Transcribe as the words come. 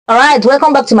Alright,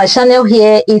 welcome back to my channel.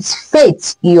 Here it's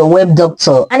Faith, your web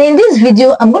doctor, and in this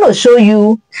video I'm going to show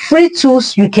you free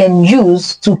tools you can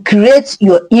use to create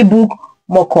your ebook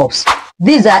mockups.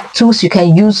 These are tools you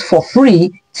can use for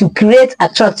free to create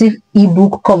attractive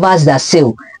ebook covers that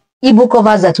sell. Ebook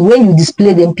covers that when you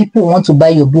display them, people want to buy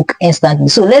your book instantly.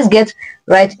 So let's get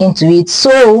right into it.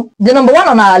 So the number one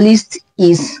on our list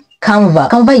is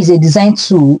Canva. Canva is a design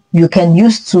tool you can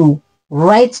use to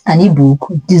write an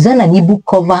ebook, design an ebook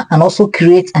cover, and also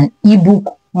create an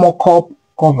ebook mockup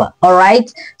cover. All right,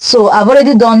 so I've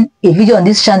already done a video on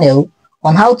this channel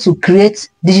on how to create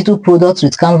digital products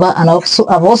with Canva, and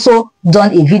I've also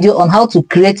done a video on how to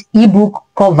create ebook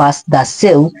covers that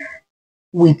sell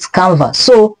with Canva.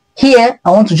 So here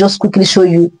I want to just quickly show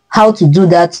you how to do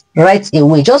that right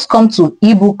away. Just come to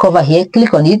ebook cover here,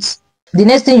 click on it. The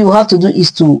next thing you have to do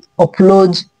is to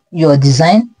upload your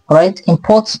design. All right,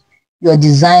 import your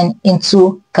design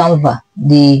into Canva,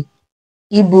 the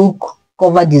ebook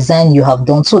cover design you have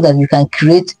done, so that you can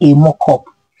create a mock-up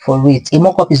for it. A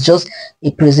mock-up is just a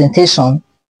presentation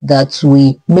that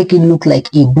we make it look like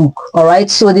a book. All right,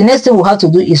 so the next thing we have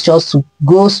to do is just to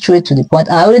go straight to the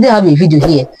point. I already have a video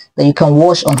here that you can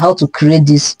watch on how to create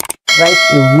this right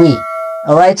away.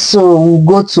 All right, so we'll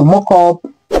go to mock-up.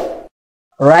 All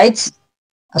right,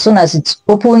 as soon as it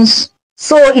opens,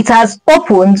 so it has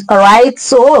opened. All right,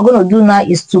 so what we're going to do now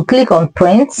is to click on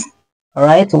print. All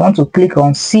right, we want to click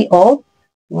on see all.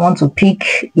 We want to pick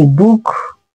a book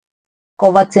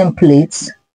cover template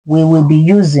we will be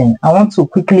using. I want to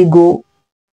quickly go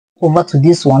over to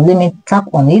this one. Let me tap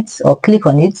on it or click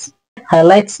on it,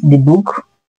 highlight the book.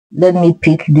 Let me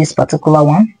pick this particular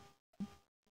one,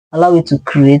 allow it to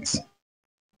create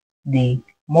the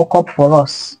mock-up for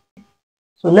us.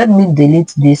 So let me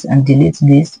delete this and delete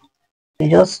this.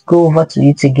 Just go over to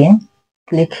it again,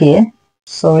 click here,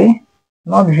 sorry,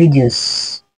 not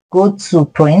videos, go to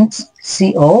print,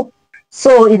 see all.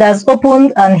 So it has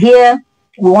opened, and here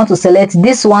we want to select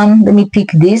this one. Let me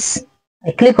pick this.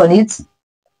 I click on it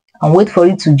and wait for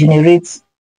it to generate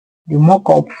the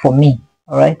mock-up for me.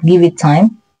 All right, give it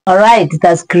time. All right, it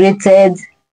has created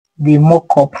the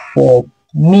mock-up for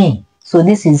me. So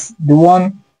this is the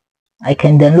one I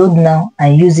can download now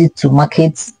and use it to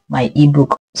market my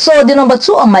ebook. So the number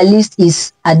two on my list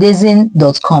is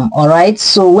adazin.com. all right,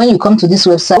 so when you come to this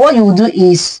website, what you will do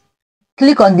is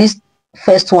click on this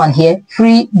first one here,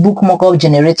 free book mockup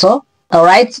generator. All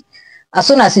right, as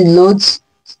soon as it loads,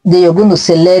 then you're going to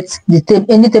select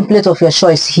any template of your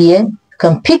choice here. You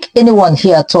can pick anyone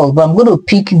here at all, but I'm going to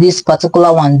pick this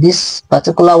particular one.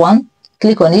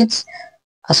 Click on it.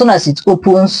 As soon as it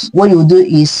opens, what you do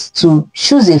is to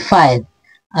choose a file,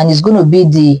 and it's going to be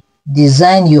the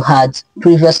design you had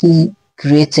previously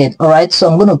created. All right, so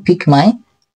I'm going to pick mine.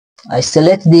 I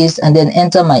select this and then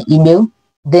enter my email,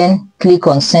 then click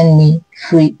on send me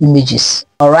free images.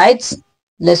 All right,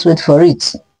 let's wait for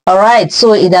it. All right,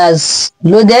 so it has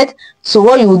loaded. So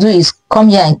what you will do is come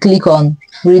here and click on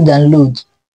free download.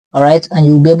 All right, and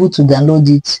you'll be able to download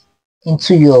it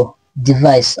into your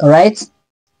device. All right,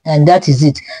 and that is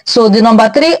it. So the number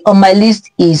three on my list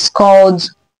is called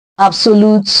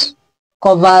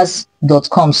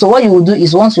absolutecovers.com. So what you will do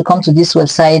is, once you come to this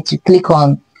website, you click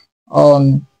on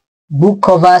book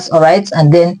covers. All right,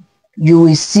 and then you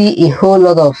will see a whole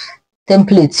lot of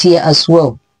templates here as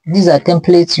well. These are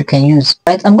templates you can use.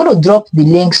 Right, I'm going to drop the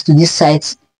links to these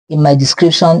sites in my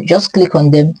description. Just click on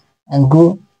them and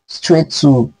go straight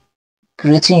to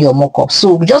creating your mockup.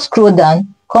 So just scroll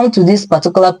down, come to this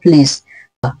particular place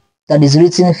that is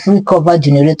written free cover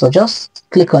generator. Just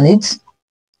click on it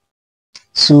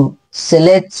to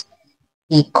select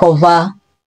a cover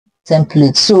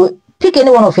template. So pick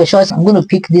any one of your choice. I'm going to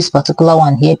pick this particular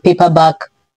one here, paperback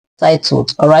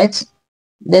titled. All right,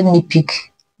 let me pick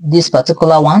this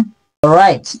particular one. All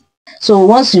right, so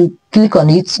once you click on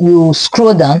it, you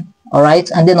scroll down. All right,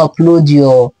 and then upload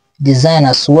your design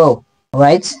as well. All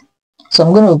right, so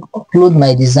I'm going to upload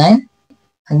my design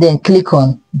and then click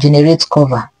on generate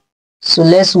cover. So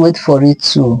let's wait for it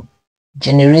to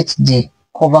generate the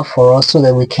cover for us so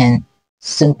that we can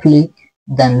simply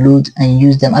download and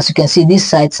use them. As you can see, these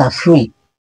sites are free.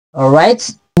 All right,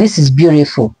 this is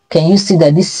beautiful. Can you see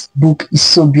that this book is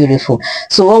so beautiful?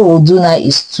 So what we'll do now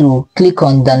is to click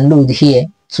on download here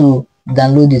to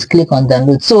download it. Click on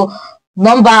download. So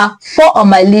number four on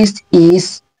my list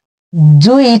is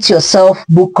do it yourself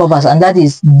book covers, and that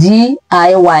is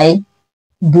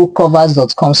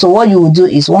DIYbookcovers.com. So what you will do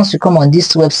is, once you come on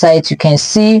this website, you can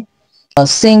see a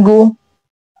single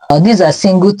these are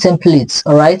single templates.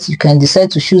 All right, you can decide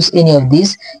to choose any of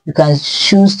these. You can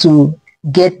choose to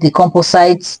get the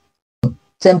composite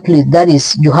template. That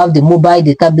is, you have the mobile,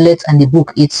 the tablet, and the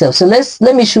book itself. So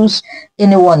let me choose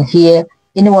any one here,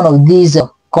 any one of these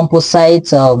composite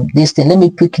this thing. Let me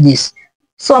pick this.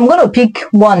 So I'm going to pick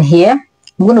one here.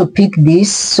 I'm going to pick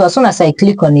this. So as soon as I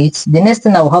click on it, the next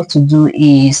thing I will have to do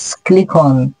is click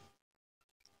on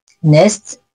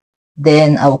next.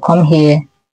 Then I will come here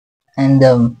and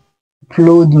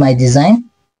upload my design.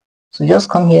 So just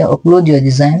come here, upload your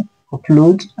design,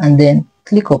 upload, and then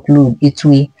click upload. It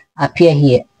will appear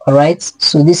here. All right,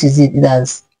 so this is it. It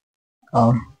has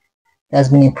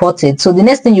been imported. So the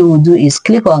next thing you will do is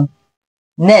click on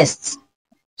next.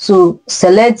 So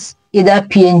select either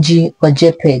PNG or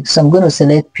JPEG. So I'm going to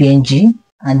select PNG,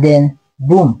 and then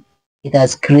boom, it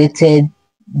has created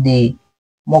the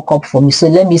mockup for me. So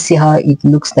let me see how it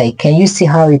looks like. Can you see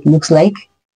how it looks like?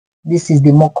 This is the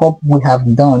mockup we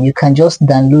have done. You can just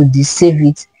download this, save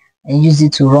it, and use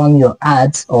it to run your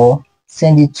ads or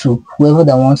send it to whoever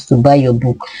that wants to buy your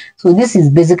book. So this is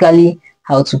basically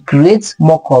how to create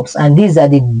mockups, and these are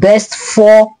the best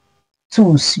 4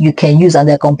 tools you can use, and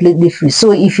they're completely free.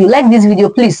 So if you like this video,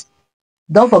 please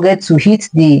don't forget to hit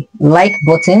the like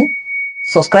button,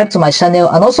 subscribe to my channel,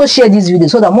 and also share this video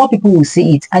so that more people will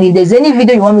see it. And if there's any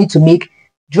video you want me to make,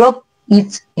 drop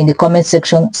it in the comment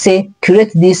section. Say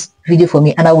create this video for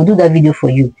me, and I will do that video for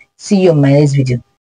you. See you on my next video.